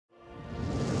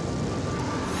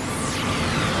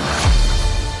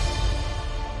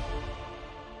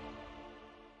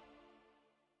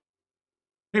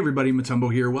Hey everybody,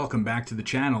 Motumbo here. Welcome back to the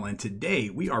channel, and today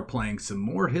we are playing some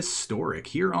more Historic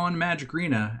here on Magic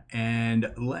Arena.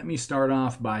 And let me start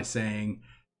off by saying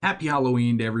Happy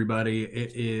Halloween to everybody.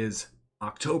 It is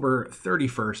October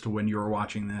 31st when you're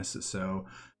watching this, so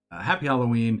Happy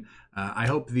Halloween. I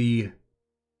hope the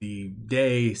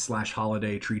day slash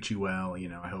holiday treats you well. You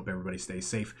know, I hope everybody stays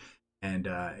safe and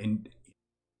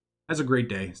has a great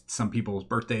day. Some people's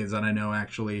birthdays that I know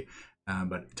actually,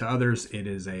 but to others it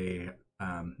is a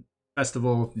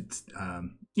festival. It's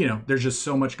you know, there's just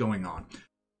so much going on.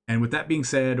 And with that being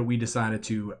said, we decided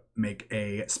to make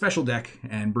a special deck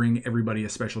and bring everybody a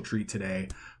special treat today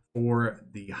for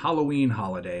the Halloween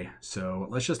holiday. So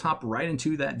let's just hop right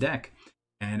into that deck.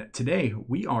 And today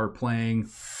we are playing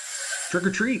Trick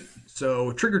or Treat.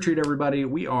 So Trick or Treat, everybody,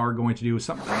 we are going to do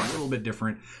something a little bit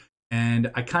different.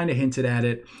 And I kind of hinted at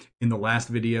it in the last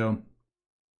video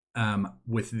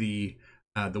with the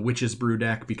Witch's Brew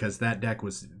deck, because that deck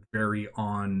was very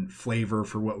on flavor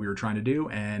for what we were trying to do.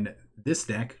 And this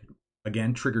deck,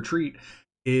 again, Trick or Treat,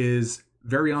 is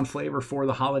very on flavor for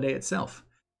the holiday itself.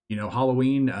 You know,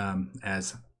 Halloween,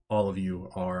 as all of you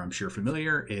are, I'm sure,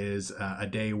 familiar, is a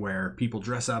day where people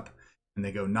dress up and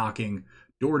they go knocking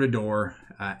door to door,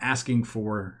 asking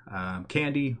for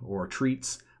candy or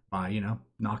treats by, you know,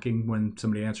 knocking. When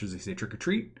somebody answers, they say trick or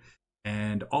treat,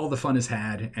 and all the fun is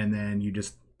had. And then you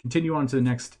just continue on to the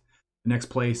next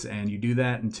place, and you do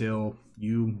that until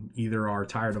you either are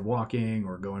tired of walking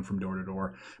or going from door to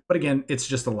door. But again, it's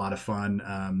just a lot of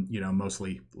fun. You know,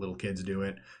 mostly little kids do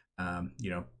it. You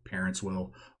know, parents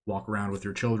will walk around with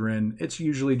your children. It's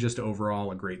usually just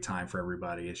overall a great time for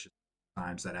everybody. It's just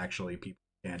times that actually people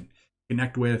can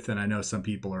connect with. And I know some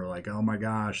people are like, oh my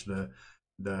gosh, the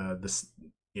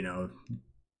you know,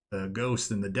 the ghost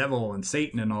and the devil and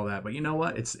Satan and all that. But you know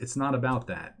what? It's not about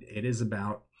that. It is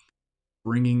about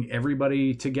bringing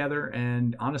everybody together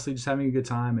and honestly just having a good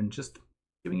time and just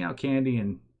giving out candy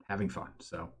and having fun.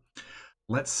 So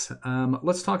let's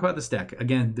talk about this deck.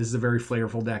 Again, this is a very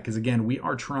flavorful deck because, again, we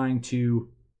are trying to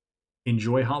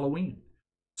enjoy Halloween.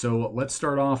 So let's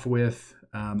start off with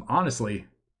honestly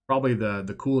probably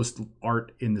the coolest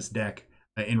art in this deck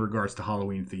in regards to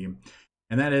Halloween theme,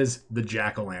 and that is the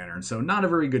jack-o'-lantern. So not a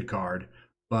very good card,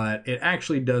 but it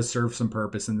actually does serve some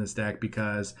purpose in this deck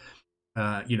because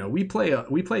you know, we play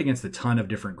against a ton of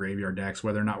different graveyard decks,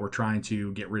 whether or not we're trying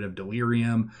to get rid of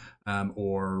delirium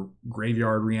or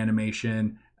graveyard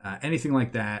reanimation, anything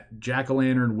like that.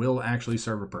 Jack-o'-lantern will actually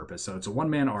serve a purpose. So it's a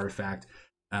 1-mana artifact.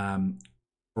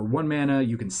 For 1 mana,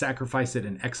 you can sacrifice it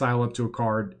and exile up to a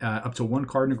card, up to 1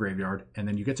 card in a graveyard, and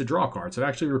then you get to draw a card. So it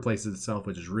actually replaces itself,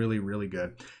 which is really, really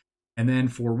good. And then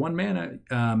for 1 mana,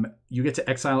 you get to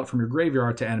exile it from your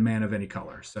graveyard to add a mana of any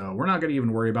color. So we're not going to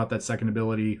even worry about that second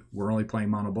ability. We're only playing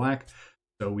mono black,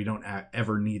 so we don't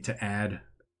ever need to add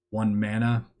 1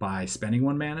 mana by spending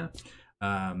 1 mana.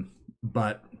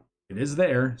 But it is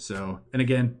there. So, and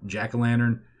again,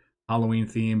 jack-o'-lantern, Halloween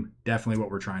theme, definitely what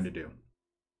we're trying to do.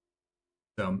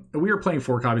 So we are playing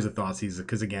 4 copies of Thoughtseize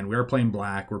because, again, we are playing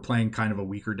black. We're playing kind of a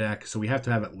weaker deck, so we have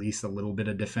to have at least a little bit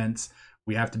of defense.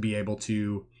 We have to be able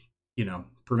to, you know,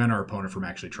 prevent our opponent from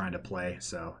actually trying to play.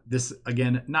 So this,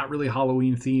 again, not really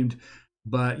Halloween themed,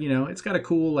 but you know, it's got a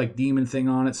cool like demon thing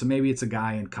on it. So maybe it's a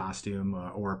guy in costume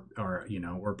or you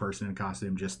know, or a person in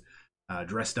costume just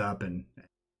dressed up and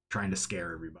trying to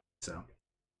scare everybody. So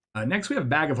next we have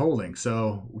Bag of Holding.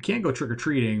 So we can't go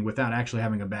trick-or-treating without actually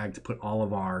having a bag to put all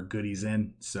of our goodies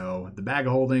in. So the Bag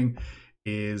of Holding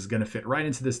is going to fit right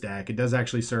into this deck. It does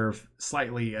actually serve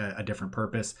slightly a different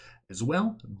purpose as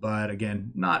well, but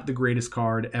again, not the greatest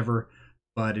card ever,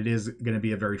 but it is going to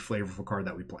be a very flavorful card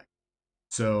that we play.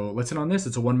 So let's hit on this.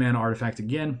 It's a 1-mana artifact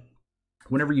again.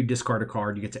 Whenever you discard a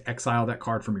card, you get to exile that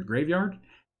card from your graveyard,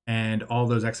 and all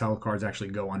those exiled cards actually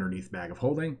go underneath Bag of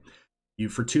Holding.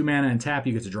 For 2 mana and tap,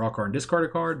 you get to draw a card and discard a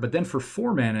card, but then for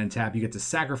 4 mana and tap, you get to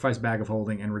sacrifice Bag of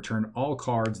Holding and return all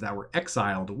cards that were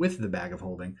exiled with the Bag of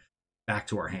Holding back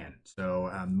to our hand. So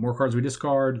the more cards we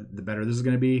discard, the better this is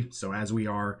going to be. So as we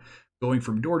are going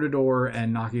from door to door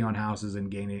and knocking on houses and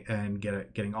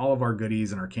getting all of our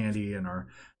goodies and our candy and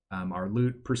our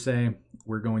loot per se,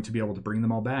 we're going to be able to bring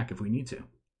them all back if we need to.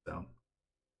 So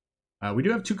we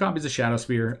do have 2 copies of Shadow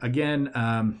Spear. Again,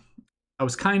 I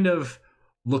was kind of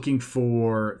looking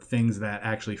for things that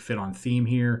actually fit on theme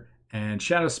here, and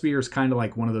Shadow Spear is kind of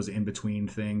like one of those in-between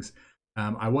things.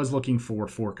 I was looking for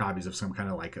 4 copies of some kind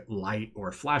of like light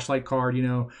or flashlight card, you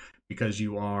know, because we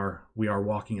are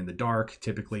walking in the dark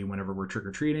typically whenever we're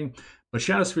trick-or-treating. But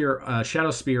Shadow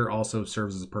Spear also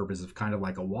serves as a purpose of kind of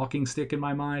like a walking stick in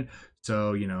my mind.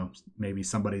 So, you know, maybe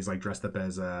somebody's like dressed up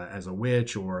as a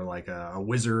witch or like a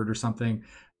wizard or something.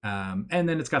 And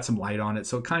then it's got some light on it,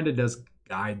 so it kind of does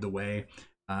guide the way.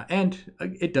 And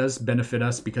it does benefit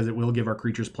us because it will give our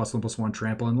creatures +1/+1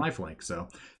 trample and lifelink. So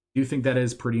I do think that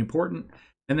is pretty important.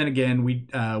 And then again,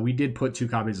 we did put 2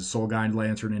 copies of Soul Guide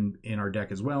Lantern in our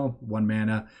deck as well. 1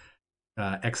 mana,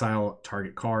 exile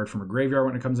target card from a graveyard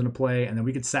when it comes into play, and then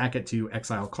we could sack it to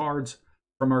exile cards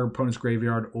from our opponent's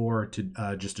graveyard or to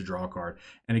just to draw a card.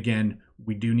 And again,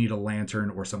 we do need a lantern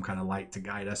or some kind of light to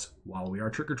guide us while we are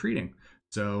trick-or-treating.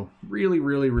 So really,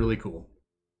 really, really cool.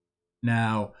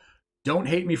 Now, don't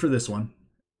hate me for this one.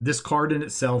 This card in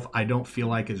itself, I don't feel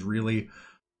like is really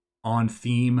on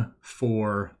theme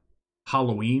for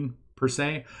Halloween per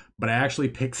se, but I actually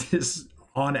picked this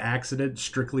on accident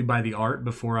strictly by the art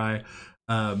before I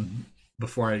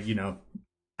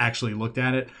actually looked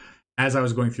at it. As I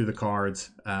was going through the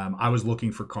cards, I was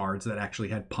looking for cards that actually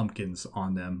had pumpkins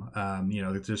on them.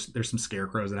 There's some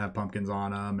scarecrows that have pumpkins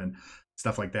on them and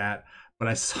stuff like that. But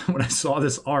when I saw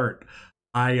this art,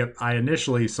 I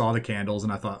initially saw the candles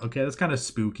and I thought, okay, that's kind of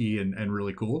spooky and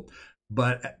really cool.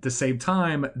 But at the same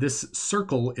time, this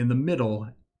circle in the middle,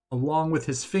 along with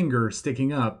his finger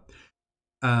sticking up,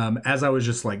 as I was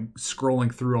just like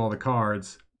scrolling through all the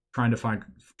cards, trying to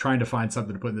find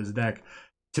something to put in this deck,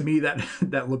 to me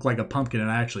that looked like a pumpkin, and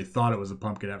I actually thought it was a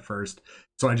pumpkin at first.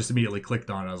 So I just immediately clicked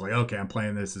on it. I was like, okay, I'm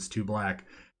playing this. It's 2 black.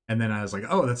 And then I was like,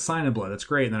 oh, that's Sign of Blood. That's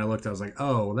great. And then I looked, I was like,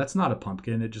 oh, that's not a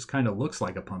pumpkin. It just kind of looks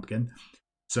like a pumpkin.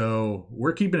 So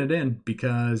we're keeping it in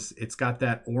because it's got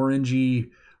that orangey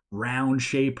round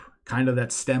shape, kind of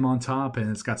that stem on top, and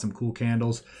it's got some cool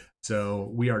candles. So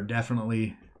we are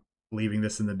definitely leaving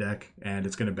this in the deck, and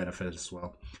it's going to benefit us as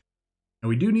well. And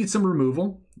we do need some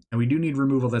removal, and we do need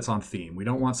removal that's on theme. We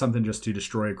don't want something just to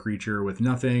destroy a creature with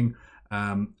nothing.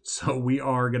 So we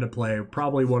are going to play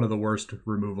probably one of the worst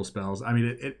removal spells. I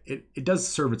mean, it does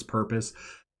serve its purpose,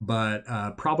 but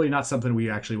probably not something we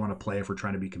actually want to play if we're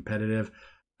trying to be competitive.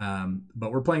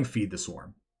 But we're playing Feed the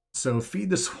Swarm. So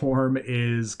Feed the Swarm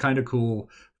is kind of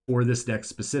cool for this deck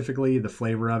specifically, the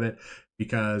flavor of it,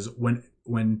 because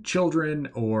when children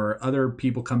or other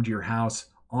people come to your house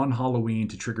on Halloween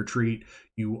to trick or treat,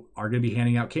 you are going to be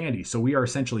handing out candy. So we are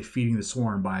essentially feeding the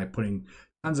swarm by putting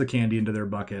tons of candy into their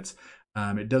buckets.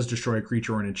 It does destroy a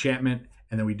creature or an enchantment,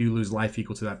 and then we do lose life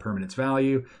equal to that permanent's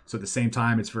value. So at the same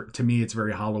time, to me, it's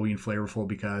very Halloween flavorful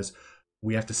because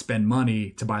we have to spend money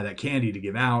to buy that candy to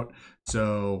give out.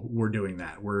 So we're doing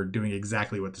that. We're doing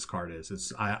exactly what this card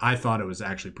is. I thought it was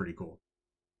actually pretty cool.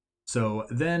 So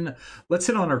then let's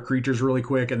hit on our creatures really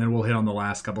quick, and then we'll hit on the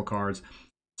last couple cards.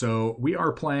 So we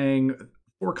are playing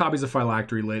 4 copies of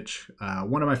Phylactery Lich,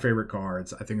 one of my favorite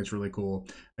cards. I think it's really cool.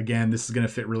 Again, this is going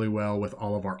to fit really well with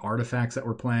all of our artifacts that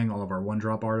we're playing, all of our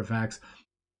 1-drop artifacts.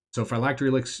 So Phylactery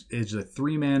Lich is a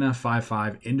 3 mana,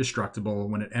 5/5, indestructible.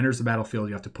 When it enters the battlefield,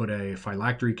 you have to put a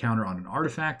Phylactery counter on an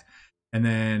artifact, and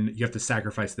then you have to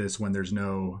sacrifice this when there's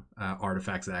no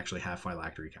artifacts that actually have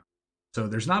Phylactery counter. So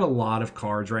there's not a lot of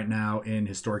cards right now in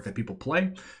Historic that people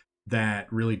play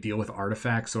that really deal with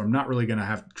artifacts, so I'm not really going to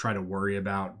have to try to worry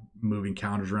about moving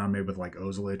counters around, maybe with like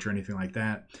Ozelich or anything like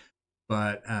that.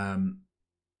 But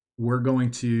we're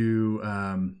going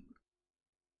to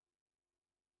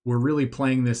we're really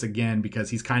playing this again because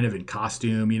he's kind of in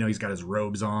costume. You know, he's got his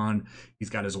robes on,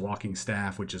 he's got his walking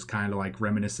staff, which is kind of like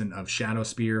reminiscent of Shadow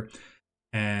Spear.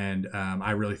 And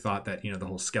I really thought that, you know, the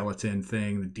whole skeleton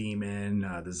thing, the demon,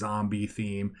 the zombie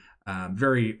theme,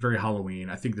 very, very Halloween.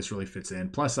 I think this really fits in.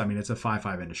 Plus, I mean, it's a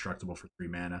 5/5 indestructible for 3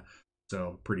 mana.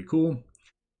 So pretty cool.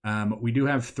 We do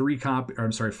have 4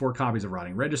 copies of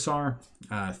Rotting Regisaur,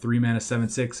 3 mana,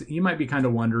 7/6. You might be kind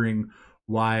of wondering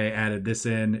why I added this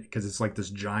in, because it's like this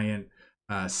giant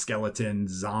skeleton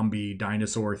zombie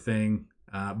dinosaur thing.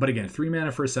 But again, 3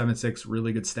 mana for a 7/6,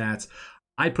 really good stats.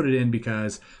 I put it in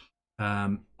because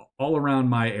all around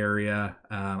my area,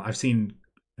 I've seen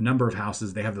a number of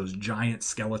houses, they have those giant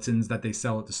skeletons that they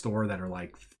sell at the store that are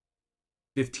like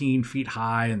 15 feet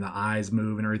high and the eyes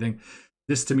move and everything.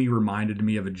 This to me reminded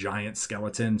me of a giant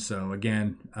skeleton. So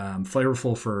again,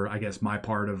 flavorful for, I guess, my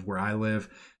part of where I live.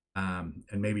 And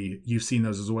maybe you've seen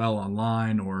those as well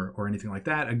online or anything like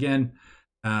that. Again,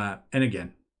 and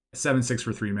again, 7/6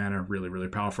 for 3 mana, really, really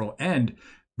powerful. And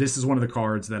this is one of the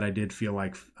cards that I did feel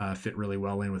like fit really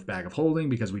well in with Bag of Holding,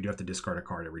 because we do have to discard a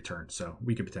card every turn. So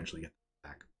we could potentially get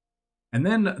back. And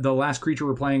then the last creature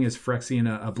we're playing is Phyrexian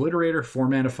Obliterator, 4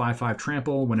 mana, 5/5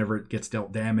 trample. Whenever it gets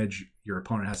dealt damage, your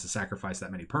opponent has to sacrifice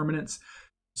that many permanents.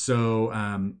 So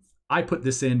I put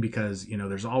this in because, you know,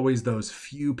 there's always those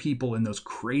few people in those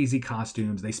crazy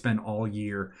costumes. They spend all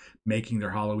year making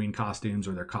their Halloween costumes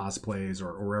or their cosplays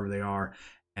or wherever they are.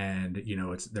 And, you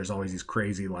know, there's always these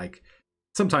crazy, like,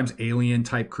 sometimes alien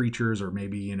type creatures, or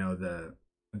maybe, you know,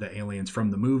 the aliens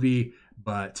from the movie.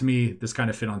 But to me, this kind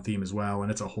of fit on theme as well.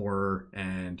 And it's a horror,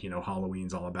 and, you know,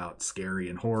 Halloween's all about scary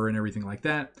and horror and everything like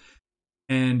that.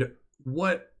 And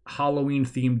what Halloween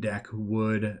themed deck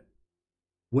would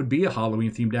be a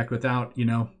Halloween themed deck without, you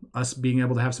know, us being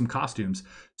able to have some costumes?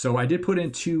 So I did put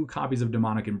in 2 copies of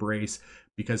Demonic Embrace,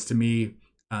 because to me,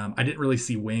 I didn't really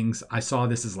see wings. I saw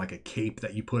this as like a cape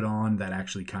that you put on that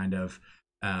actually kind of,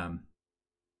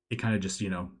 it kind of just, you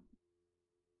know,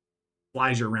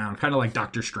 flies you around, kind of like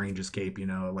Doctor Strange's cape, you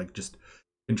know, like just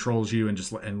controls you and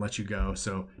just lets you go.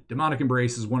 So Demonic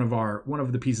Embrace is one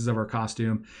of the pieces of our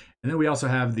costume. And then we also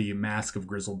have the Mask of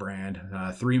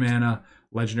Griselbrand, 3 mana,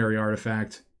 legendary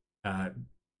artifact.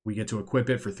 We get to equip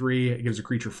it for 3. It gives a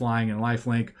creature flying and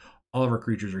lifelink. All of our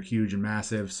creatures are huge and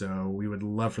massive, so we would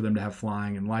love for them to have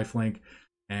flying and lifelink.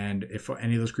 And if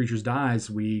any of those creatures dies,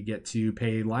 we get to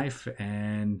pay life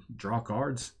and draw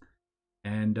cards.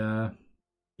 And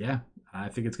yeah, I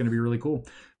think it's going to be really cool.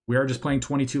 We are just playing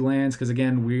 22 lands because,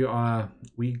 again,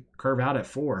 we curve out at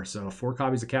 4. So 4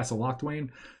 copies of Castle Locthwain,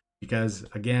 because,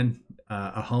 again,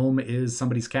 a home is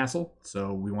somebody's castle.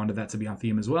 So we wanted that to be on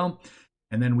theme as well.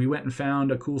 And then we went and found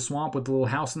a cool swamp with a little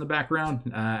house in the background.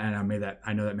 And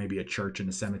I know that may be a church and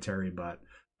a cemetery, but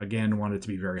again, wanted it to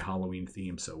be very Halloween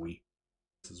themed. So we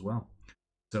as well.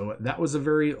 So that was a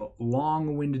very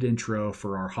long-winded intro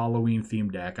for our Halloween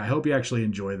themed deck. I hope you actually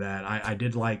enjoy that. I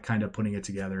did like kind of putting it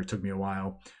together. It took me a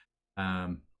while.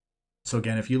 So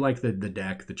again, if you like the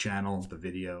deck, the channel, the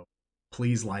video,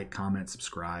 please like, comment,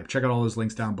 subscribe. Check out all those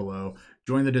links down below.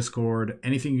 Join the Discord.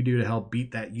 Anything you do to help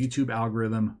beat that YouTube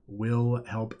algorithm will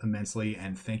help immensely.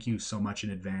 And thank you so much in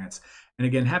advance. And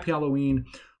again, happy Halloween.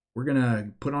 We're going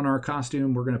to put on our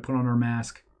costume. We're going to put on our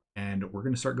mask. And we're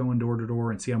going to start going door to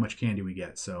door and see how much candy we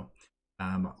get. So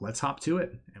let's hop to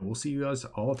it. And we'll see you guys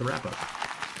all at the wrap up.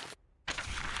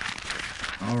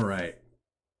 All right.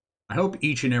 I hope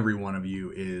each and every one of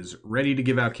you is ready to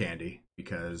give out candy,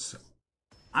 because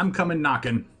I'm coming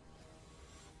knocking.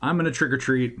 I'm going to trick or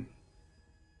treat.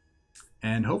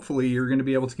 And hopefully you're going to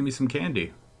be able to give me some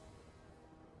candy,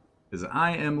 because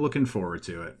I am looking forward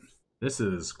to it. This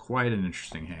is quite an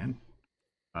interesting hand.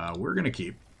 We're going to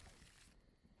keep.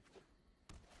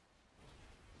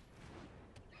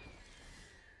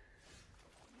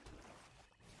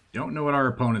 Don't know what our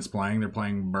opponent's playing. They're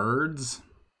playing birds.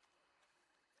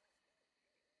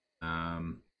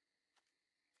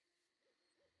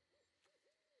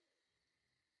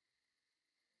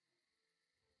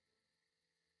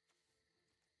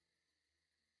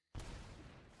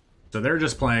 So they're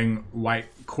just playing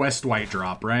quest white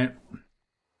drop, right?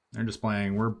 They're just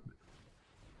playing,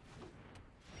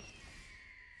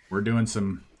 we're doing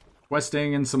some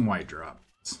questing and some white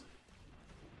drops.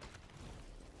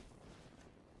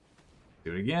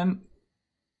 Do it again.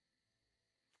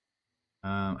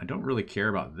 I don't really care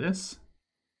about this.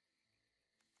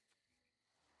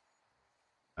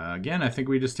 Again, I think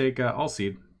we just take all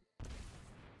seed.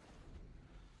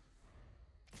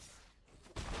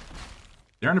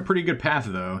 They're on a pretty good path,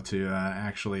 though, to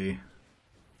actually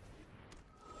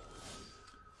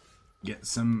get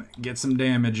some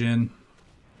damage in.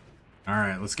 All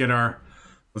right, let's get our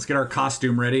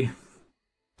costume ready.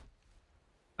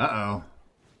 Uh-oh.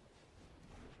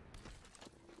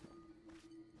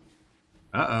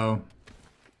 Uh-oh.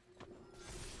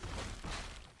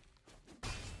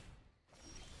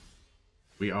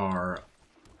 We are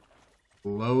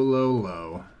low, low,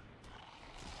 low.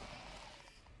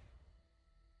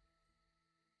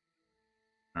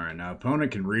 All right, now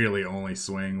opponent can really only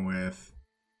swing with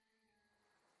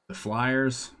the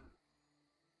flyers.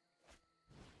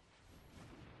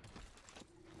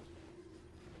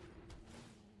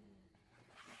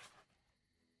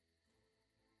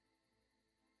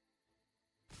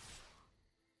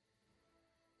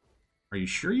 Are you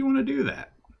sure you want to do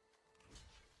that?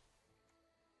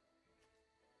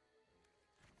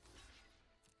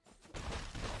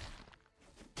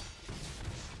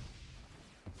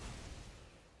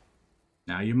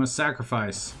 Now you must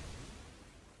sacrifice.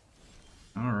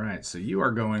 All right, so you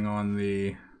are going on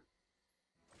the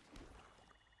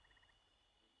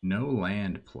no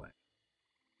land play.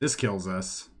 This kills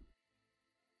us.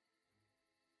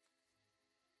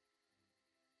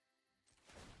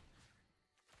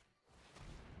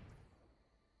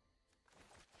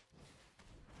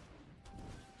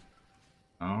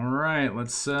 All right,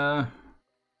 let's I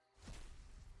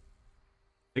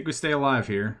think we stay alive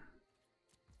here.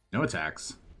 No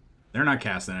attacks. They're not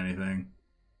casting anything.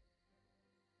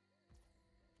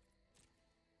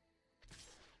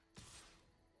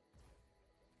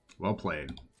 Well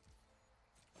played.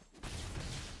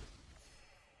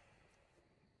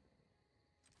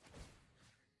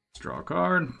 draw a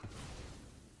card.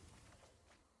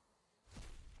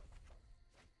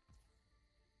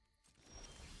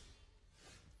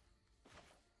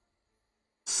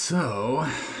 So,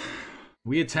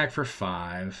 we attack for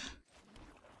 5.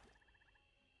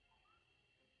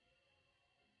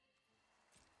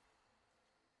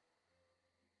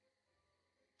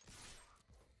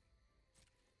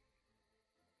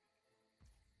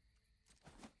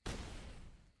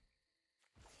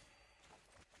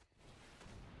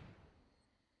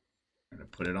 I'm going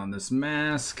to put it on this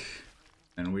mask,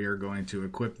 and we are going to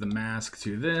equip the mask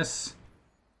to this.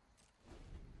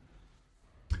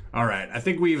 All right, I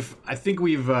think we've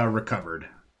recovered.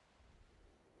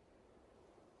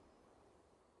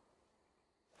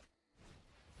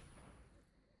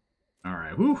 All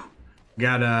right, whew.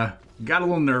 Got a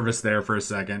little nervous there for a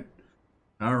second.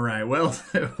 All right, well,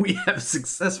 we have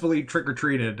successfully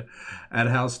trick-or-treated at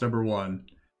house number 1.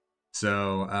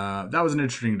 So that was an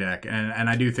interesting deck, and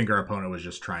I do think our opponent was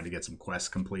just trying to get some quests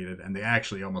completed, and they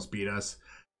actually almost beat us.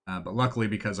 But luckily,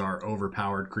 because our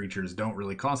overpowered creatures don't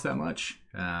really cost that much,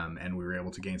 and we were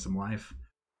able to gain some life,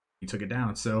 he took it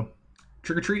down. So,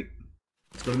 trick or treat.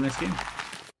 Let's go to the next game.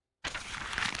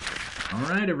 All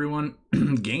right, everyone.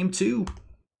 Game 2.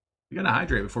 We got to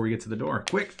hydrate before we get to the door.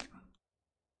 Quick.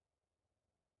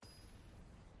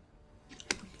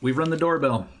 We've run the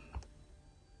doorbell.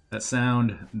 That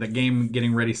sound, that game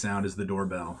getting ready sound is the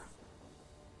doorbell.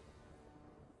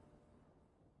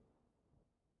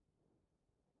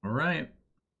 All right.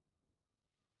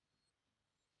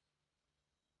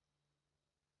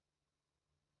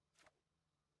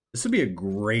 This would be a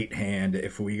great hand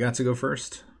if we got to go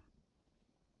first.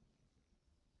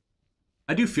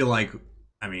 I do feel like,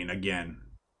 I mean, again,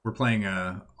 we're playing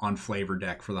a on flavor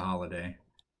deck for the holiday,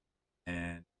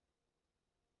 and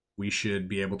we should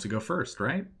be able to go first,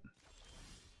 right?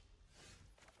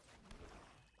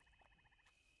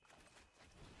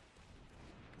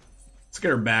 Let's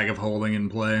get our bag of holding in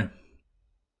play.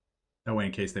 That way,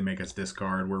 in case they make us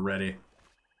discard, we're ready.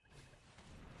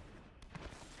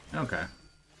 Okay.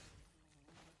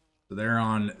 So they're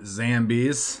on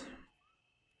Zambies.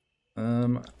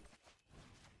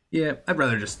 Yeah, I'd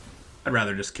rather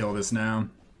just kill this now.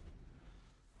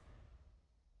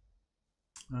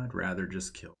 I'd rather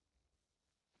just kill.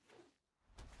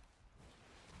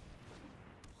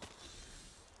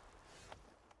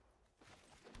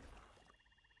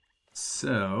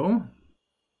 So,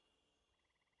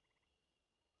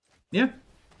 yeah.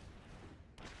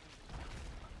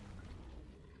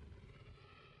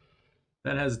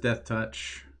 That has Death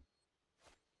Touch.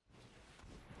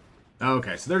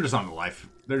 Okay, so they're just on the life.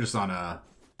 They're just on a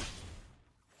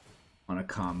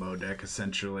combo deck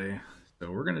essentially.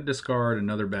 So we're gonna discard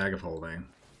another Bag of Holding.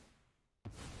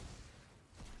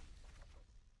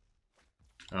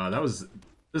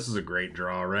 This is a great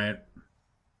draw, right?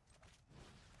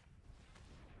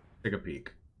 Take a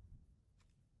peek.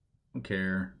 Don't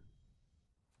care.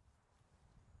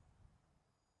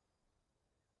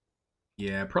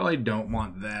 Yeah, probably don't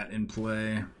want that in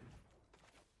play.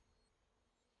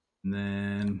 And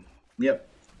then, yep.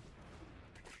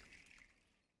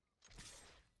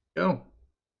 Go.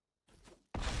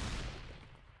 I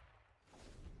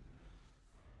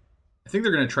think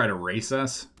they're going to try to race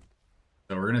us.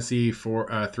 So we're going to see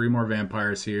 3 more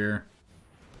vampires here.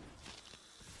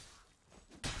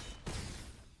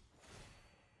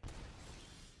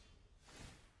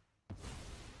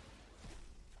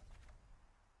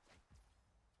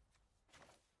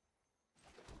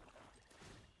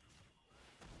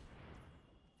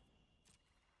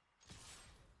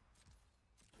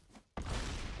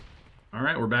 All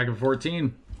right, we're back at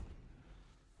 14.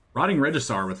 Rotting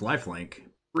Regisar with lifelink.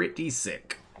 Pretty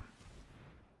sick.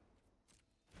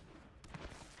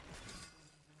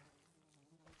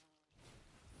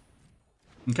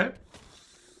 Okay.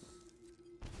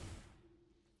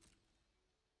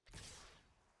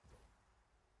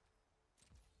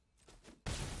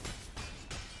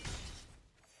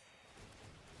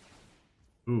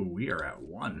 Ooh, we are at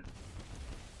 1.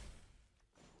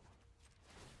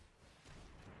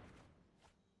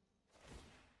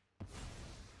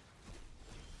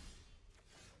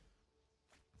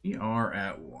 We are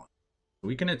at 1.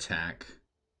 We can attack.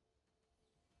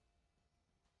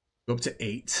 Go up to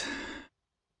 8.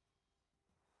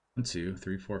 1, 2,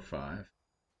 3, 4, 5,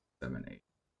 7, 8.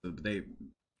 So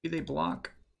they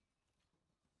block?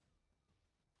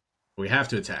 We have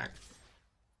to attack.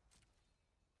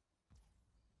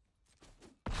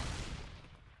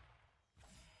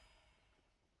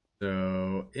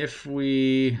 So if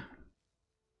we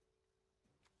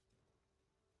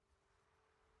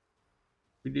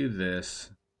do this,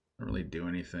 don't really do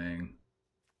anything.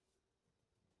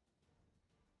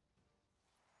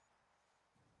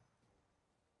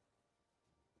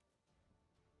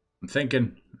 I'm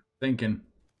thinking.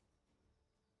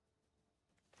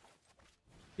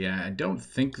 Yeah, I don't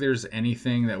think there's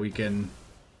anything that we can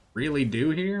really do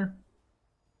here.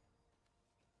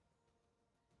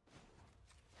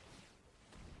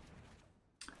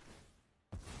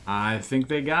 I think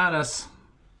they got us.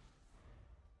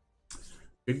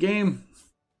 Good game.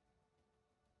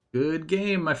 Good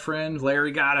game, my friend.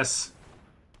 Larry got us.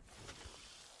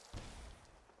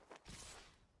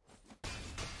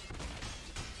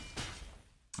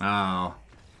 Oh.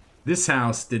 This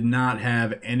house did not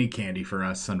have any candy for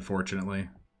us, unfortunately.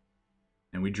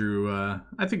 And we drew,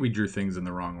 I think we drew things in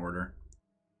the wrong order.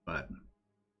 But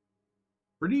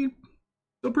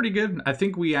still pretty good. I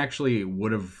think we actually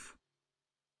would have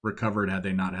recovered had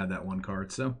they not had that one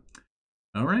card. So,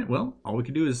 all right, well, all we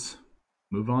can do is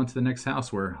move on to the next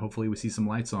house where hopefully we see some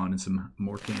lights on and some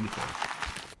more candy for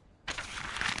us.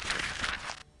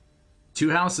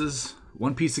 2 houses,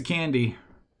 1 piece of candy.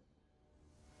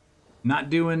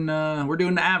 Not doing, we're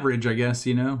doing the average, I guess,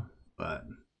 you know, but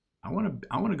I want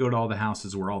to go to all the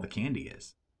houses where all the candy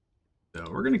is. So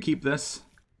we're going to keep this.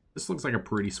 This looks like a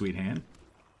pretty sweet hand.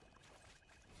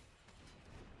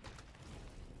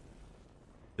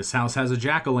 This house has a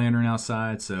jack-o'-lantern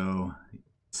outside, so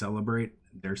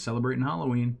they're celebrating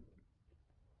Halloween.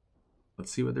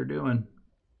 Let's see what they're doing.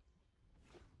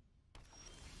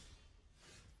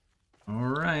 All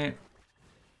right.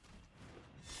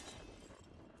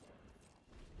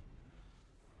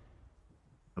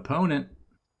 Opponent.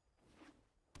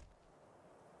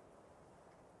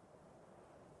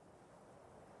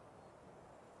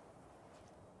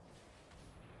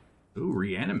 Ooh,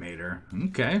 Reanimator.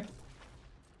 Okay.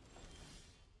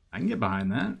 I can get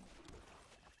behind that.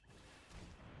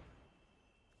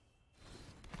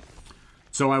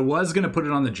 So I was going to put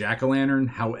it on the jack-o'-lantern.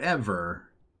 However,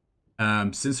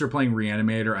 since they're playing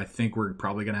Reanimator, I think we're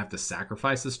probably going to have to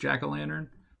sacrifice this jack-o'-lantern.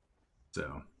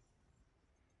 So...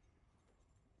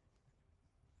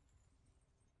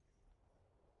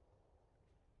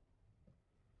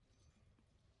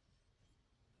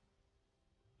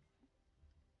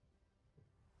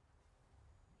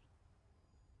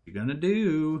 you're gonna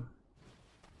do.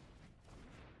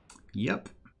 Yep.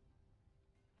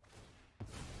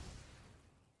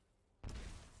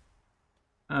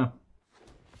 Oh.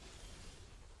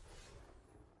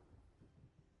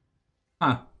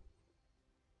 Huh.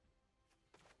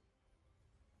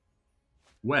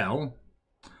 Well,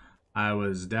 I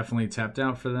was definitely tapped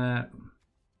out for that.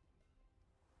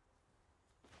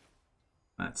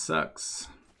 That sucks.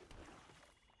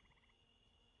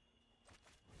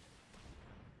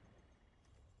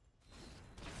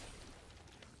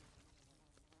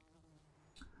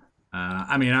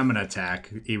 I mean, I'm going to attack,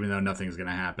 even though nothing's going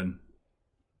to happen.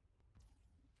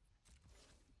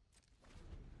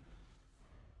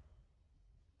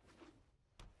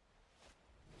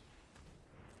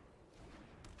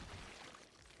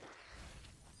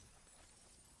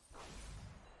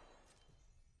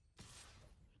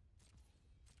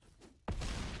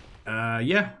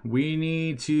 Yeah, we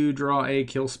need to draw a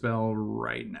kill spell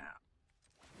right now.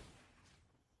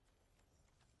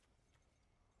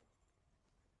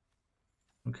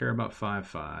 Don't care about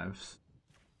 5/5s.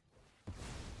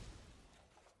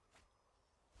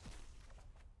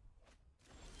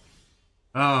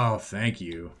 Oh, thank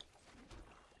you.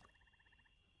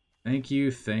 Thank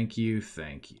you, thank you,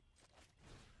 thank you.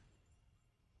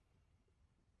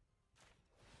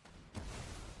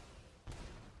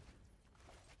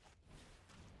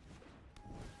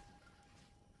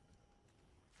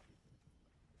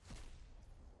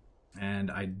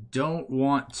 And I don't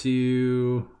want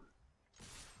to...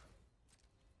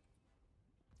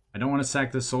 I don't want to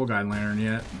sack this Soul Guide Lantern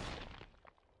yet.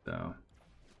 So...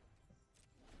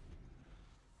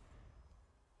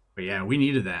 but yeah, we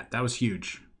needed that. That was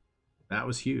huge. That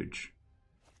was huge.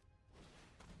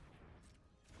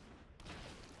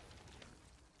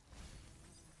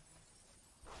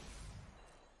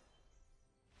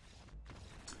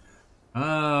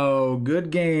 Oh, good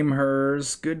game,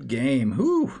 Hers. Good game.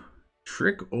 Whew.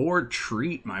 Trick or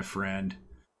treat, my friend.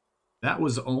 That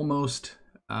was almost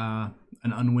an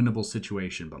unwinnable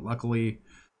situation, but luckily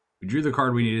we drew the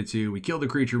card we needed to, we killed the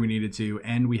creature we needed to,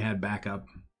 and we had backup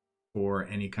for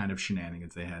any kind of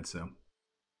shenanigans they had. So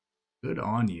good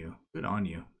on you. Good on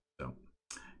you. So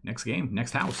next game,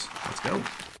 next house. Let's go.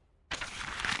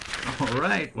 All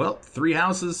right. Well, 3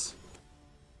 houses.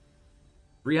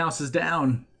 3 houses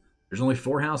down. There's only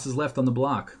 4 houses left on the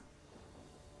block.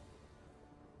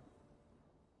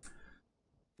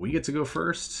 We get to go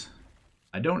first.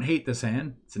 I don't hate this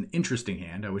hand. It's an interesting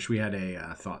hand. I wish we had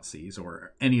a Thoughtseize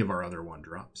or any of our other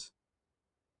 1-drops.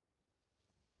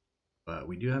 But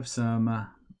we do have some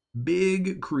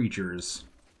big creatures.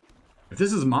 If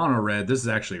this is mono red, this is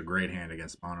actually a great hand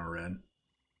against mono red.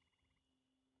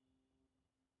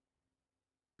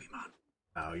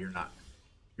 Oh, you're not.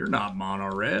 You're not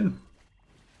mono red.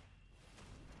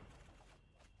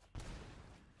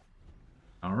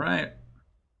 All right.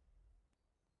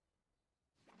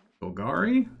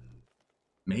 Golgari.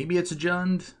 Maybe it's a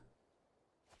Jund.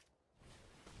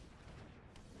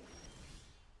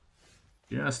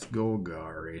 Just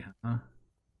Golgari, huh?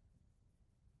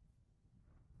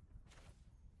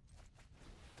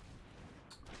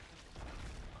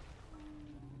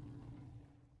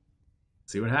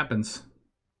 See what happens.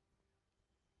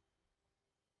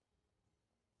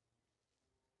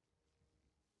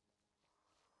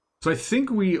 So I think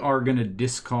we are going to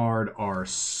discard our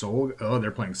Soul... Oh,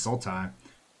 they're playing Sultai.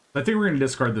 I think we're going to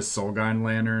discard the Soulguide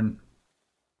Lantern.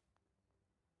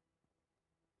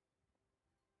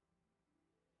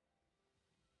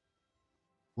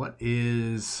 What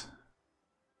is...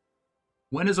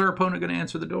 When is our opponent going to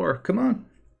answer the door? Come on.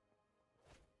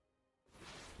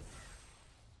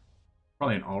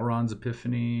 Probably an Alron's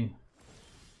Epiphany.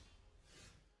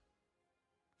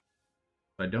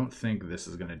 I don't think this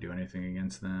is going to do anything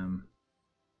against them.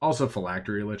 Also,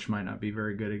 Phylactery Lich might not be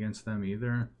very good against them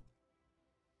either.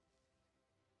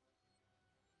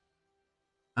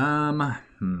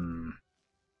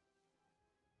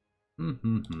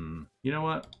 You know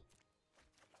what?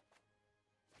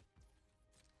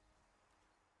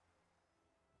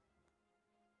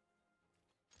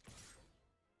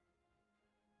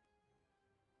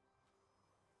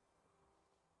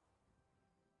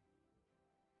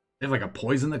 They have like a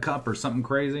poison the cup or something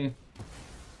crazy.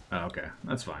 Oh, okay,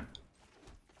 that's fine.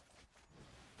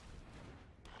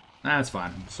 That's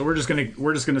fine. So we're just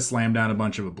gonna slam down a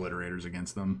bunch of obliterators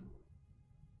against them,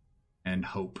 and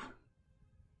hope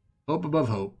above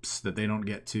hopes that they don't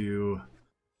get to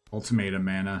ultimatum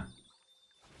mana.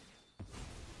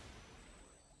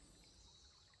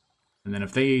 And then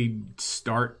if they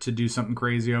start to do something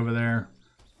crazy over there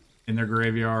in their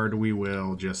graveyard, we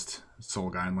will just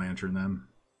Soulguide Lantern them.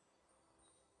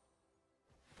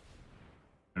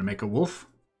 Gonna make a wolf.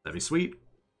 That'd be sweet.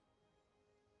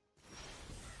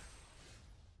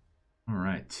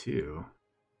 Alright, 2.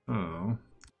 Oh,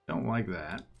 don't like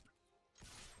that.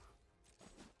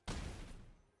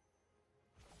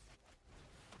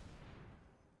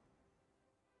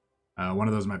 One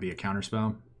of those might be a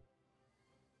counterspell.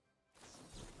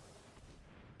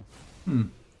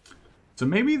 So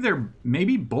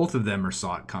maybe both of them are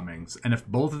Saw It Comings. And if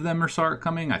both of them are Saw It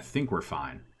Coming, I think we're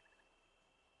fine.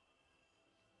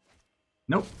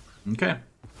 Nope. Okay.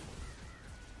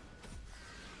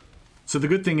 So the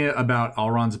good thing about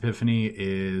Alron's Epiphany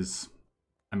is,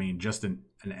 I mean, just an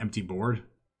empty board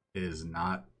is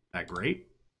not that great.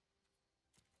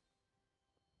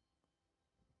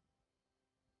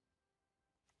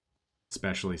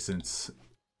 Especially since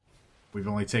we've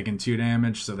only taken 2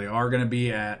 damage, so they are going to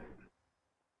be at...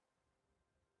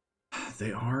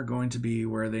 They are going to be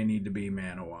where they need to be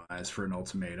mana-wise for an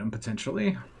ultimatum,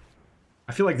 potentially.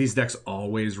 I feel like these decks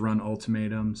always run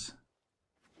ultimatums.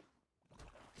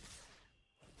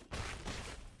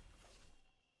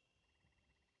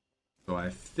 So I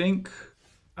think...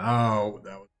 Oh,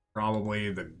 that was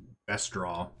probably the best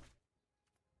draw.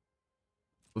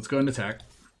 Let's go and attack.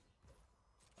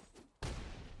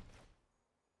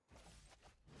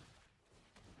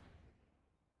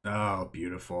 Oh,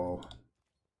 beautiful.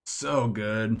 So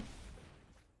good.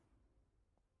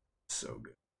 So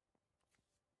good.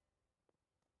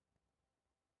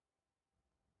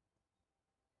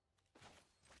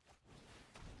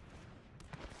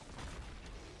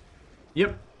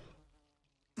 Yep.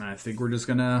 I think we're just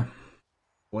gonna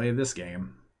play this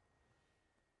game.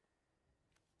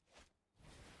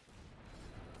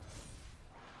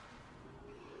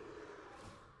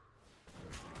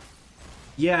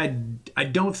 Yeah, I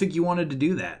don't think you wanted to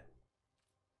do that.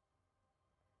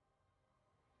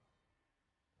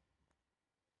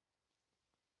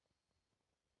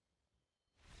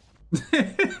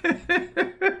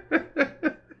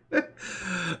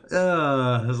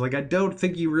 I was like, I don't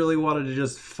think you really wanted to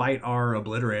just fight our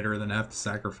obliterator and then have to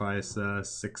sacrifice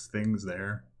 6 things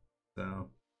there. So,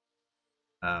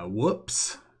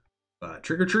 whoops.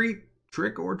 Trick or treat.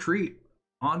 Trick or treat.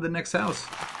 On to the next house.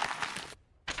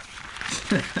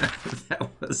 That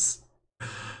was...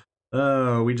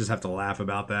 Oh, we just have to laugh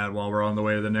about that while we're on the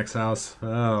way to the next house.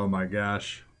 Oh my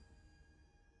gosh.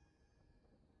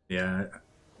 Yeah.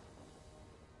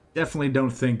 Definitely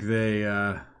don't think they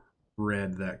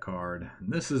read that card.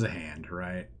 This is a hand,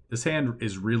 right? This hand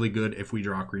is really good if we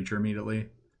draw a creature immediately.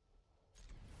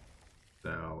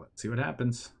 So let's see what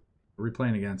happens. What are we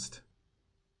playing against?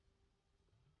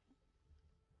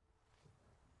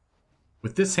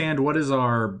 With this hand, what is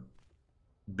our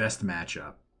best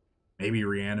matchup? Maybe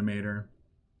Reanimator.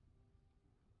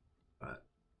 But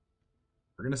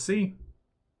we're going to see.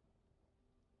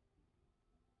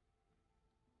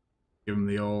 Give him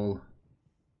the old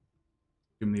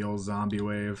zombie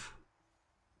wave.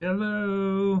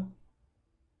 Hello.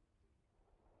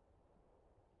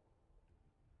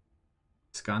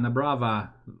 Scana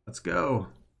Brava. Let's go.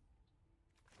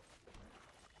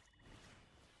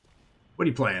 What are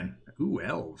you playing? Ooh,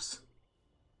 elves.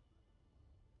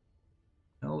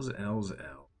 Elves.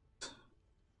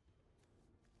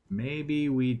 Maybe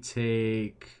we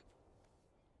take...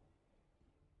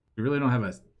 We really don't have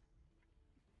a...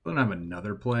 We don't have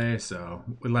another play, so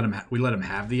we let him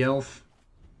have the elf.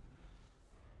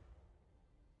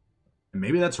 And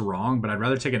maybe that's wrong, but I'd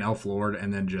rather take an elf lord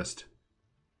and then just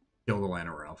kill the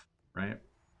Llanowar elf, right?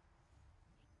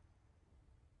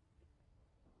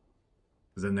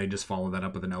 Because then they just follow that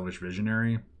up with an elvish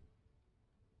visionary.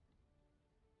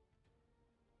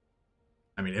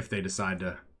 I mean, if they decide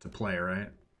to play, right?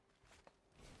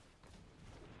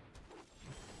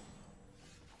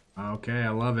 Okay, I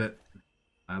love it.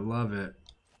 I love it.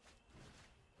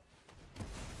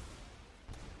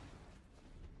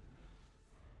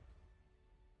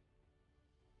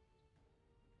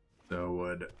 So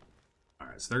would...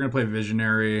 Alright, so they're going to play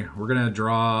Visionary. We're going to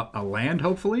draw a land,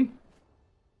 hopefully.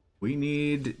 We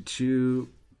need to...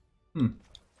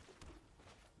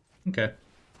 Okay.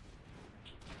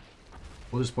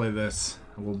 We'll just play this.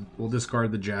 We'll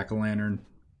discard the Jack-o'-lantern.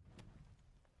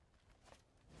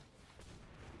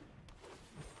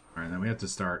 Alright, then we have to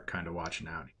start kind of watching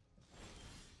out.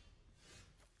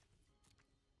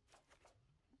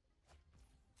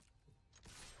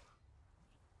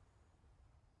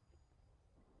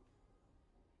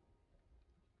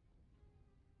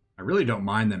 I really don't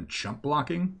mind them chump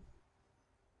blocking.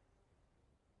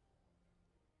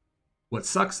 What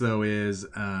sucks, though, is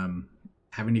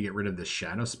having to get rid of the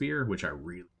Shadow Spear, which I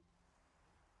really...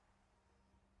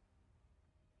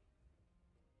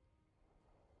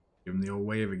 Give him the old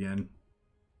wave again.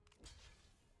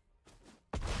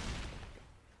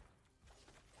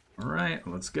 Alright,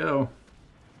 let's go.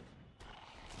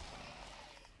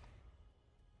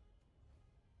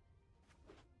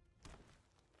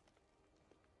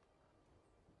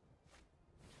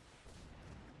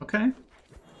 Okay.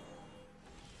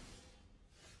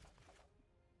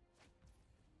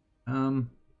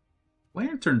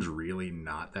 Lantern's really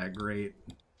not that great,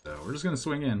 so we're just gonna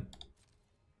swing in.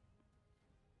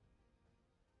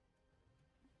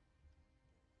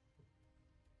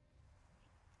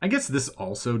 I guess this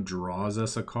also draws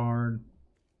us a card.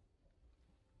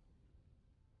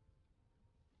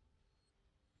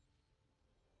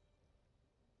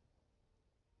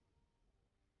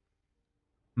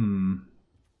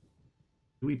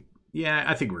 Yeah,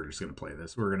 I think we're just gonna play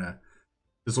this.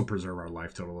 This will preserve our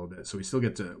life total a little bit, so we'll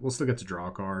still get to draw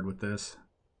a card with this.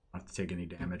 Not have to take any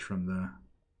damage from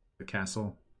the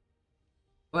castle.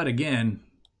 But again,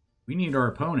 we need our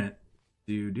opponent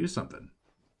to do something.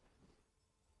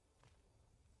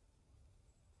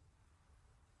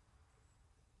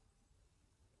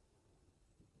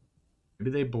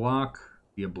 Maybe they block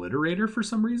the Obliterator for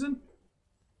some reason?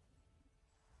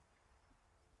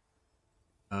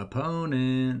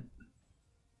 Opponent.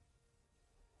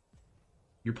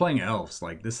 You're playing elves.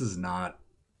 Like, this is not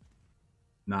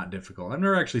difficult. I've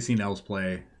never actually seen elves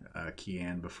play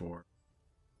Kian before.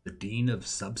 The Dean of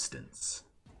Substance.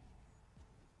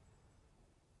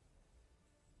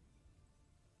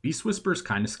 Beast Whisper's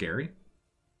kind of scary.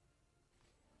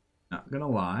 Not gonna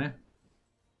lie.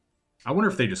 I wonder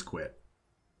if they just quit.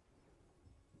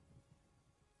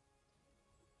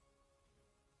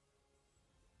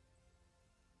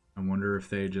 I wonder if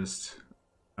they just...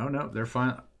 Oh, no, they're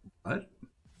fine. What?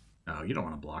 No, you don't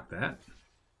want to block that.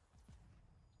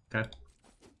 Okay.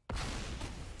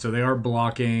 So they are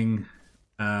blocking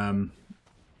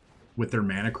with their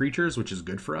mana creatures, which is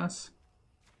good for us.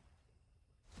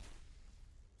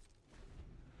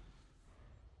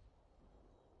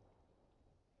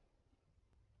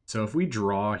 So if we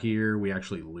draw here, we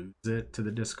actually lose it to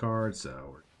the discard.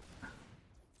 So,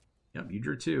 yep, you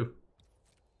drew two.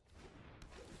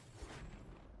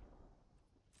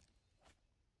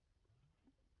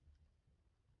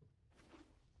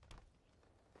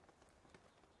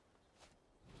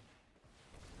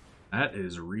 That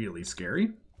is really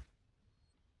scary.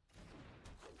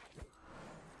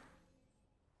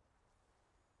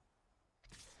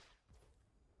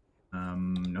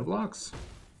 No blocks.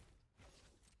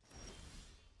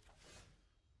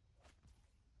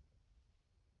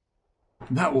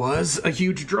 That was a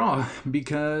huge draw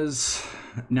because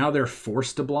now they're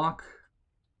forced to block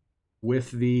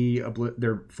with the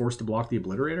they're forced to block the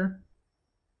Obliterator.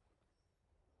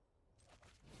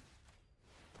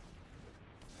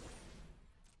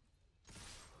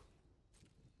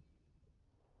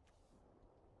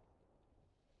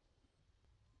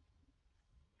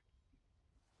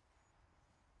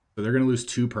 So they're going to lose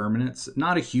 2 permanents.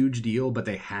 Not a huge deal, but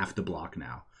they have to block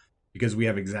now because we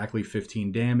have exactly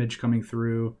 15 damage coming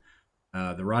through.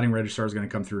 The Rotting Registrar is going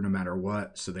to come through no matter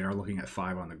what, so they are looking at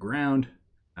 5 on the ground.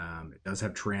 It does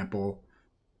have Trample.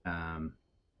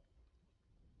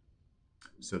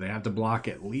 So they have to block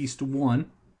at least 1.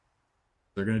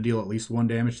 They're going to deal at least 1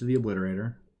 damage to the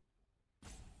Obliterator.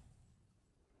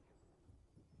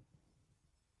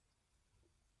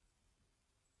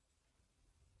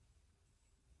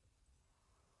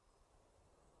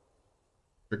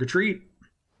 Trick or treat.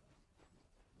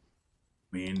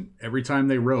 I mean, every time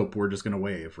they rope, we're just going to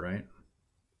wave, right?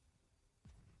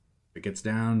 If it gets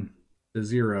down to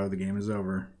 0, the game is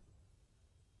over.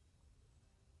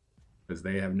 Because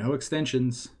they have no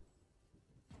extensions.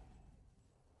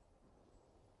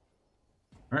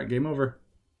 All right, game over.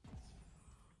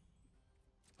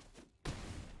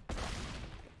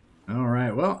 All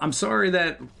right, well, I'm sorry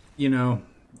that, you know,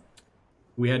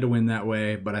 we had to win that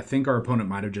way, but I think our opponent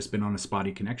might have just been on a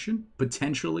spotty connection,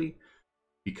 potentially,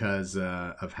 because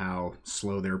of how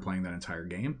slow they were playing that entire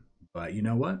game. But you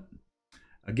know what?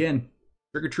 Again,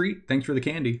 trick or treat. Thanks for the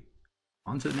candy.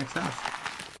 On to the next house.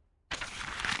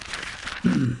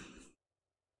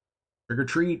 Trick or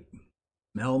treat.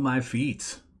 Smell my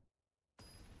feet.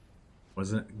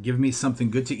 Wasn't give me something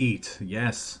good to eat.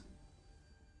 Yes.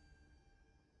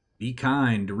 Be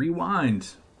kind. Rewind.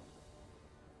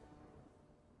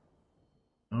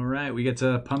 All right, we get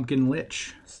to Pumpkin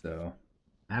Lich, so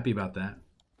happy about that.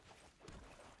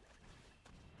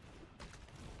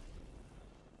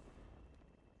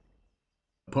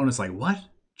 Opponent's like, what?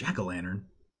 Jack-o'-lantern?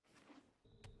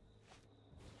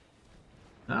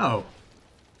 Oh.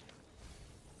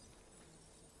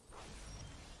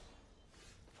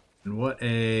 And what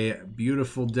a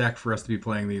beautiful deck for us to be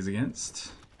playing these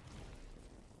against.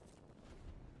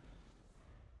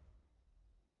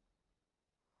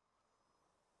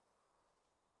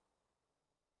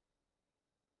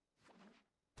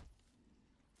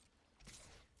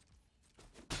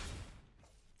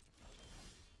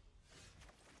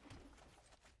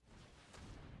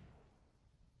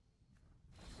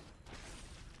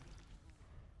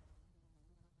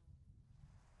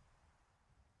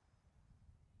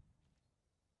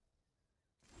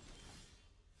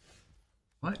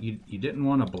 What? You didn't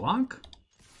want to block?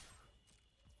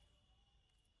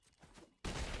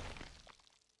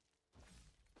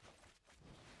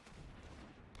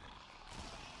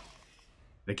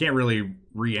 They can't really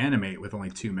reanimate with only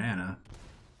 2 mana.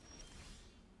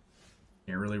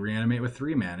 Can't really reanimate with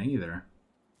 3 mana either.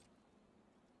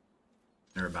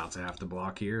 They're about to have to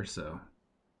block here, so...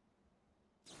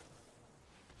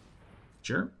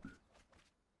 Sure.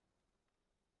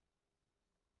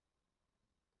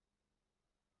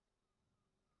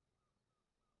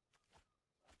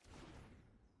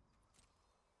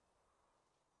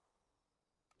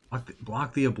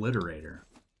 Block the Obliterator.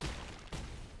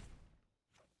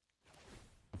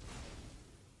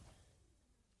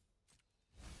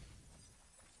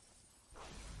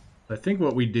 I think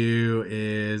what we do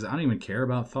is... I don't even care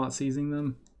about Thought Seizing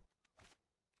them.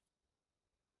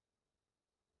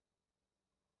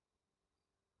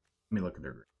 Let me look at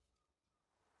their...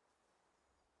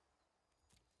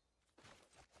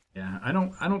 Yeah, I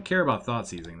don't care about Thought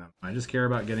Seizing them. I just care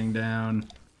about getting down...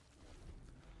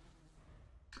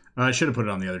 I should have put it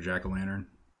on the other Jack-o'-lantern.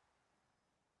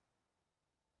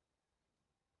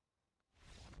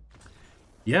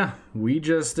 Yeah, we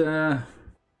just... I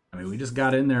mean, we just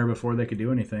got in there before they could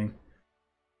do anything.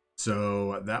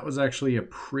 So that was actually a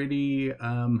pretty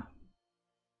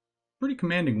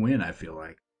commanding win, I feel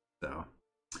like. So,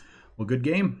 well, good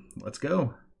game. Let's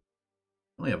go.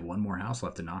 I only have 1 more house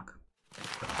left to knock.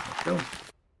 So, let's go.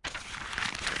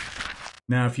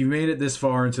 Now, if you made it this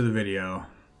far into the video,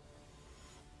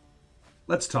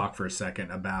 let's talk for a second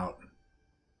about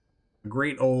a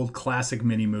great old classic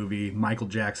mini movie, Michael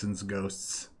Jackson's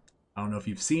Ghosts. I don't know if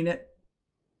you've seen it.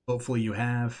 Hopefully you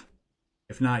have.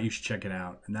 If not, you should check it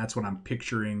out. And that's what I'm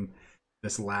picturing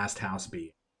this last house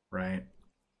be, right?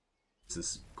 It's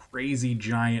this crazy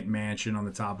giant mansion on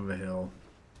the top of a hill.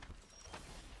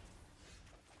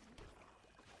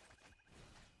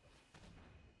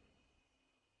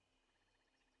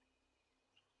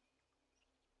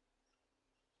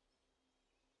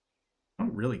 I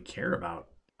don't really care about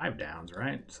 5 downs,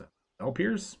 right? So Spell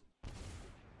Pierce?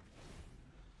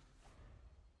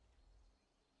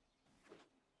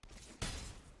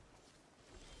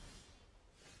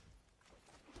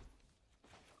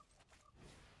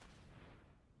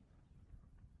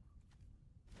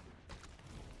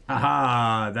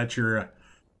 Haha, that's your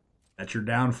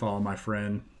downfall, my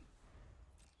friend.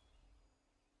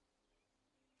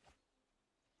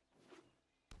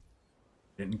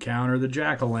 Didn't counter the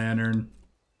jack-o'-lantern.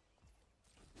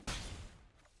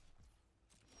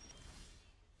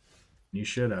 You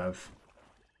should have.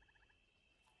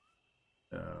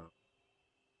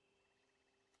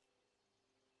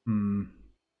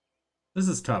 This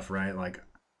is tough, right? Like,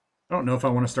 I don't know if I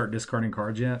want to start discarding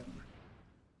cards yet.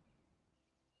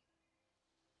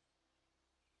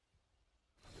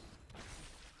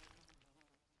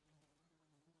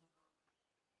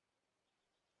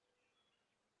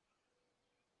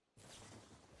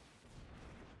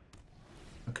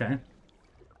 Okay.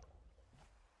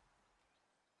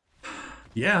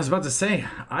 Yeah, I was about to say,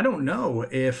 I don't know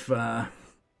if I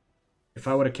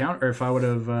would have countered, or if I would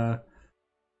have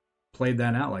played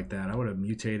that out like that. I would have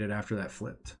mutated after that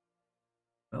flipped.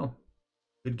 Well,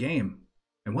 good game.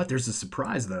 And what? There's a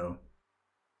surprise though.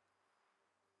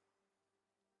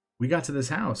 We got to this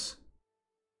house,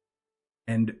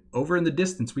 and over in the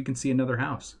distance we can see another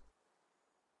house.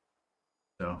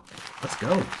 So let's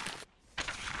go.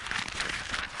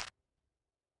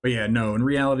 But yeah, no, in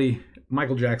reality,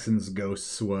 Michael Jackson's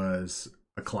Ghosts was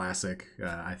a classic,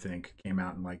 I think. Came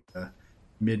out in like the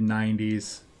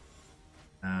mid-90s.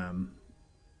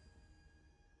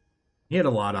 He had a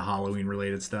lot of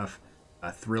Halloween-related stuff.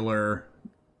 Thriller,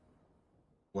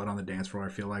 Blood on the Dance Floor, I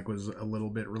feel like was a little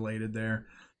bit related there.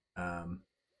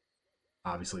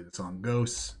 Obviously, the song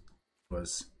Ghosts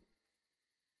was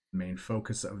the main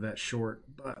focus of that short.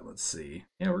 But let's see.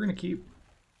 Yeah, we're going to keep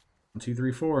 1, 2,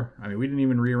 3, 4. I mean, we didn't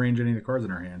even rearrange any of the cards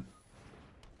in our hand.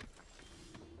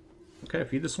 Okay,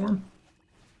 Feed the Swarm.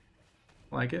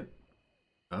 Like it.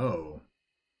 Oh.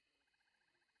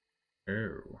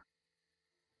 Oh.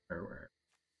 Where?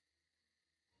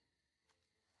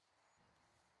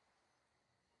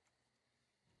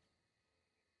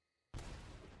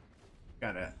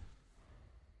 Gotta.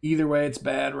 Either way, it's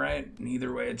bad, right?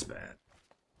 Either way, it's bad.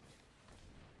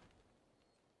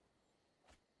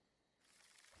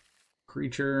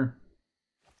 Creature.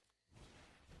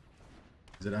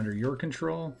 Is it under your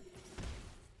control?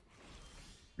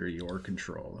 Under your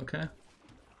control, okay.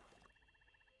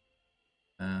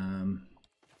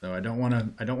 So I don't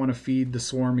want to feed the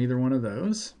swarm either one of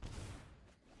those.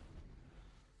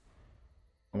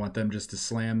 I want them just to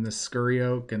slam this Scurry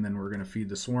Oak, and then we're going to feed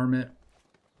the swarm it.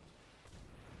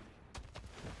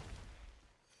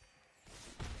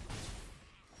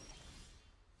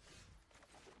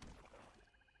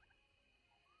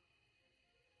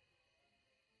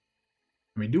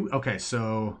 I mean, okay,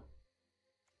 so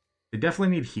they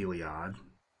definitely need Heliod.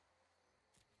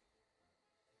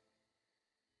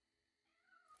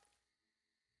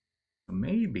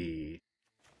 Maybe.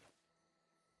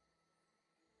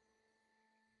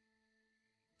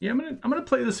 Yeah, I'm gonna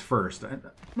play this first. It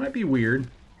might be weird. I'm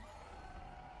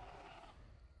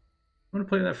gonna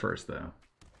play that first though.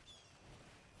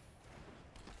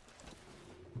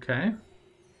 Okay.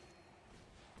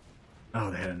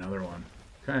 Oh, they had another one.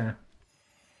 Okay.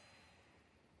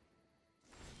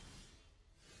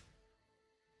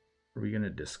 Are we gonna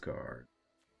discard?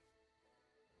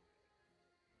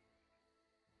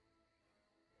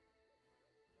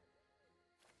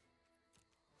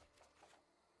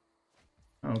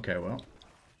 Okay, well.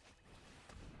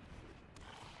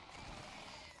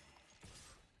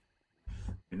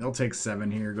 They'll take 7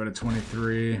 here, go to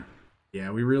 23. Yeah,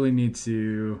 we really need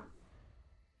to...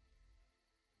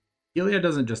 Heliod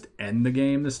doesn't just end the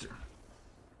game this turn.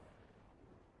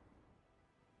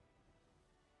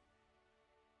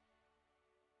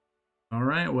 All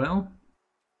right, well.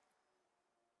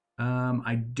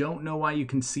 I don't know why you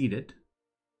conceded.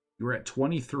 You were at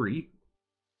 23.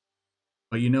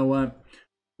 But you know what?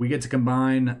 We get to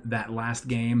combine that last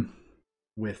game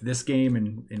with this game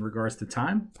in regards to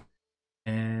time.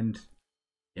 And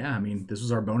yeah, I mean, this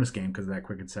was our bonus game because of that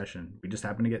quick concession. We just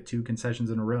happened to get 2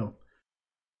 concessions in a row.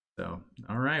 So,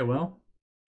 all right, well,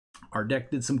 our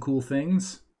deck did some cool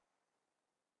things.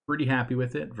 Pretty happy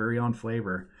with it. Very on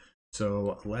flavor.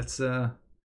 So let's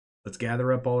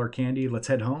gather up all our candy. Let's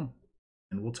head home,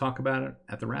 and we'll talk about it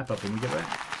at the wrap up when we get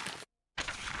back.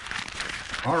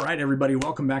 All right, everybody,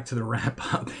 welcome back to the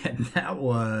wrap up. And that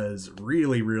was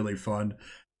really, really fun.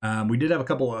 We did have a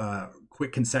couple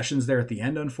quick concessions there at the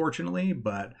end, unfortunately,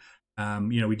 but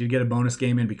you know, we did get a bonus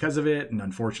game in because of it, and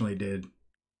unfortunately did,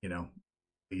 you know,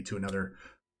 lead to another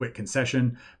quick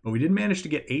concession, but we did manage to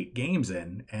get 8 games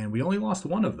in, and we only lost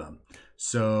 1 of them.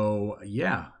 So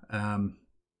yeah,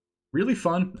 really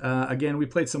fun. Again, we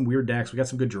played some weird decks. We got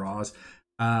some good draws.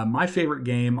 My favorite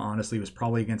game, honestly, was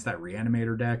probably against that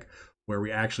Reanimator deck, where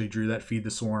we actually drew that Feed the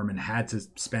Swarm and had to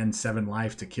spend 7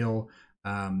 life to kill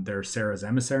their Sarah's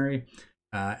Emissary.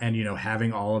 And, you know,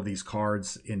 having all of these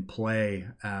cards in play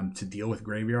to deal with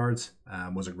graveyards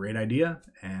was a great idea,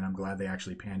 and I'm glad they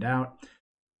actually panned out.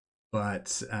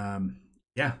 But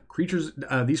yeah, creatures.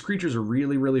 These creatures are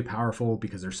really, really powerful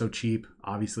because they're so cheap.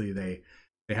 Obviously, they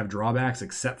have drawbacks,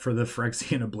 except for the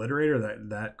Phyrexian Obliterator.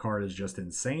 That card is just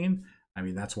insane. I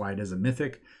mean, that's why it is a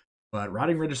mythic. But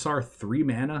Rotting Registrar, 3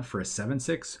 mana for a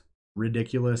 7/6,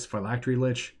 ridiculous. Phylactery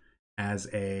Lich as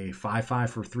a 5/5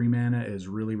 for 3 mana is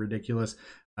really ridiculous.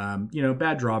 You know,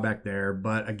 bad drawback there.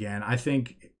 But again, I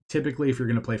think typically if you're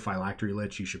going to play Phylactery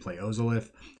Lich, you should play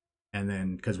Ozolith. And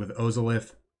then, because with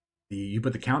Ozolith, you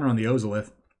put the counter on the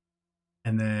Ozolith,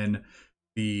 and then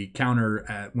the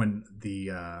counter when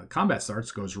the combat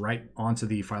starts goes right onto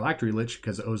the Phylactery Lich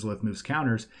because Ozolith moves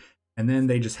counters, and then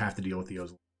they just have to deal with the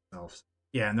Ozolith themselves.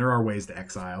 Yeah, and there are ways to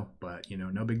exile, but you know,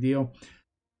 no big deal.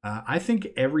 I think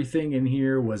everything in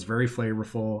here was very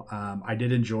flavorful. I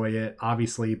did enjoy it.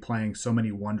 Obviously, playing so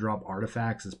many 1-drop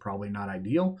artifacts is probably not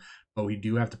ideal, but we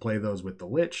do have to play those with the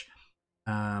Lich.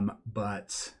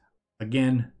 But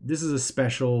again, this was a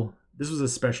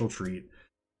special treat.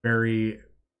 Very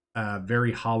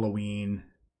Halloween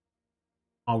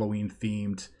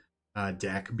themed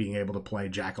deck, being able to play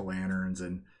jack-o'-lanterns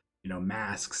and, you know,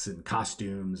 masks and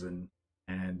costumes and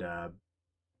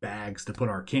bags to put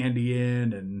our candy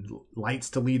in, and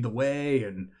lights to lead the way,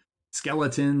 and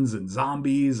skeletons and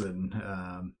zombies. And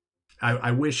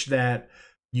I wish that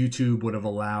YouTube would have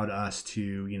allowed us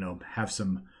to, you know, have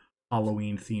some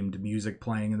Halloween themed music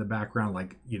playing in the background,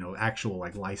 like, you know, actual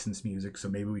like licensed music. So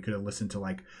maybe we could have listened to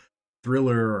like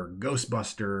Thriller or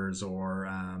Ghostbusters,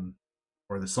 or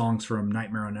the songs from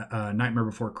Nightmare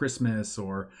Before Christmas,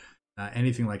 or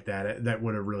anything like that. That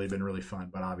would have really been really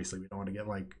fun. But obviously we don't want to get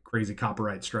like crazy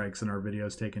copyright strikes and our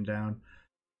videos taken down.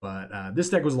 But this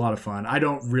deck was a lot of fun. I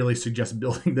don't really suggest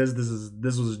building this.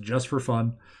 This was just for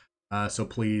fun. So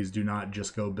please do not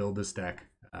just go build this deck.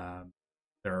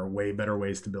 There are way better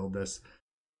ways to build this.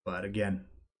 But again,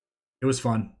 it was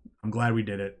fun. I'm glad we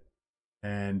did it.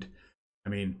 And I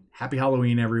mean, happy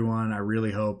Halloween, everyone. I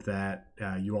really hope that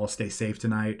you all stay safe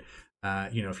tonight.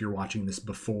 You know, if you're watching this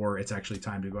before it's actually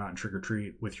time to go out and trick or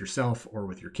treat with yourself or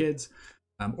with your kids,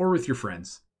 or with your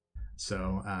friends.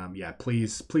 So yeah,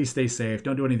 please stay safe.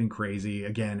 Don't do anything crazy.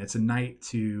 Again, it's a night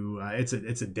to it's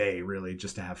a day really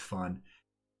just to have fun,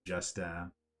 just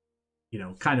you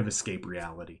know, kind of escape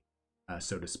reality,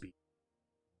 so to speak.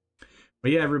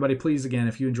 But yeah, everybody, please, again,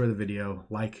 if you enjoy the video,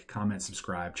 like, comment,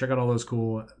 subscribe. Check out all those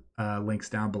cool links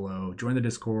down below. Join the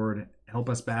Discord. Help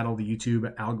us battle the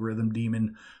YouTube algorithm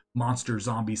demon monster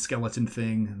zombie skeleton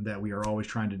thing that we are always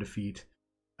trying to defeat.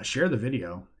 Share the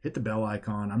video. Hit the bell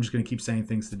icon. I'm just going to keep saying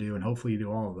things to do, and hopefully you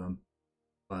do all of them.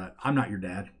 But I'm not your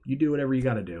dad. You do whatever you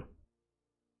got to do.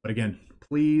 But again,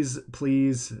 please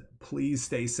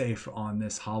stay safe on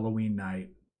this Halloween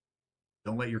night.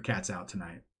 Don't let your cats out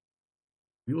tonight.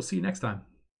 We will see you next time.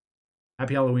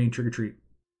 Happy Halloween. Trick or treat.